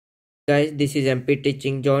Guys, this is MP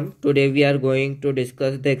Teaching John. Today we are going to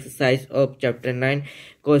discuss the exercise of chapter 9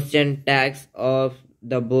 question tags of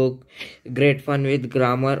the book Great Fun with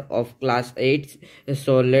Grammar of class 8.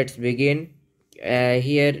 So let's begin.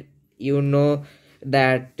 Here you know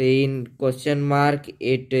that in question mark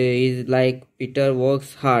it is like Peter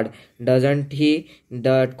works hard, doesn't he?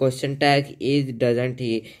 The question tag is doesn't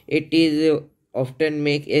he. It is often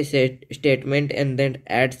make a statement and then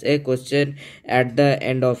adds a question at the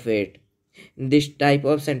end of it. This type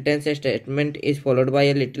of sentence statement is followed by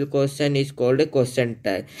a little question is called a question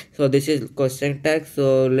tag. So this is question tag.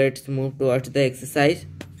 So let's move towards the exercise.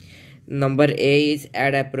 Number A is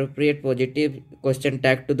add appropriate positive question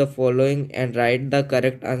tag to the following and write the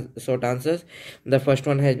correct short answers. The first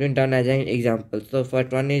one has been done as an example. So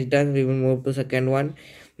first one is done. We will move to second one.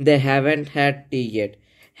 They haven't had tea yet.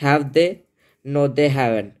 Have they? No, they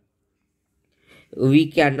haven't. We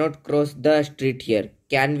cannot cross the street here.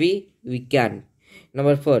 Can we? We can.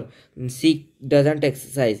 Number 4. She doesn't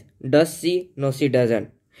exercise. Does she? No, she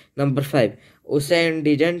doesn't. Number 5. Usain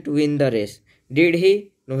didn't win the race. Did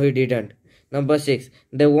he? No, he didn't. Number 6.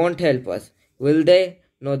 They won't help us. Will they?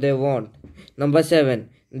 No, they won't. Number 7.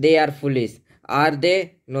 They are foolish. Are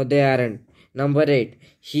they? No, they aren't. Number 8.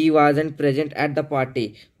 He wasn't present at the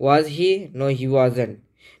party. Was he? No, he wasn't.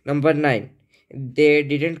 Number 9. They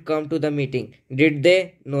didn't come to the meeting. Did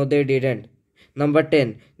they? No, they didn't. Number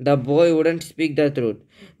 10. The boy wouldn't speak the truth.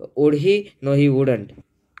 Would he? No, he wouldn't.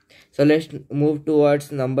 So let's move towards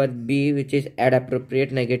number B, which is add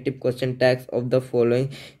appropriate negative question tags of the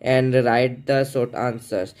following and write the short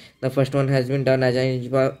answers. The first one has been done as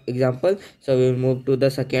an example. So we will move to the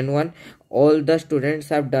second one. All the students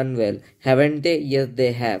have done well. Haven't they? Yes,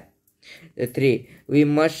 they have. 3. We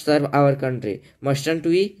must serve our country. Mustn't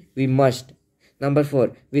we? We must. Number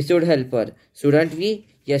 4. We should help her. Shouldn't we?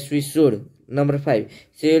 Yes, we should. Number 5.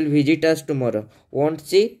 She will visit us tomorrow. Won't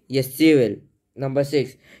she? Yes, she will. Number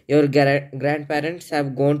 6. Your grandparents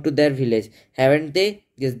have gone to their village. Haven't they?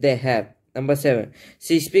 Yes, they have. Number 7.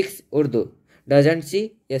 She speaks Urdu. Doesn't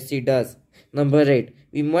she? Yes, she does. Number 8.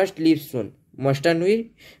 We must leave soon. Mustn't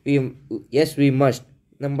we? Yes, we must.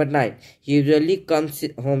 Number 9. He usually comes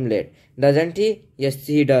home late. Doesn't he? Yes,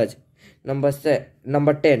 he does. Number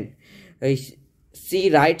 10. She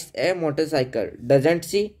rides a motorcycle. Doesn't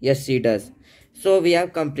she? Yes, she does. So we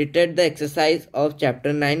have completed the exercise of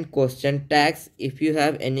chapter 9 question tags. If you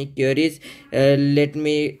have any queries, let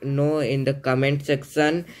me know in the comment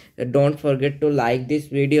section. Don't forget to like this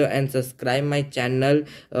video and subscribe my channel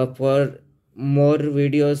for more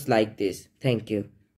videos like this. Thank you.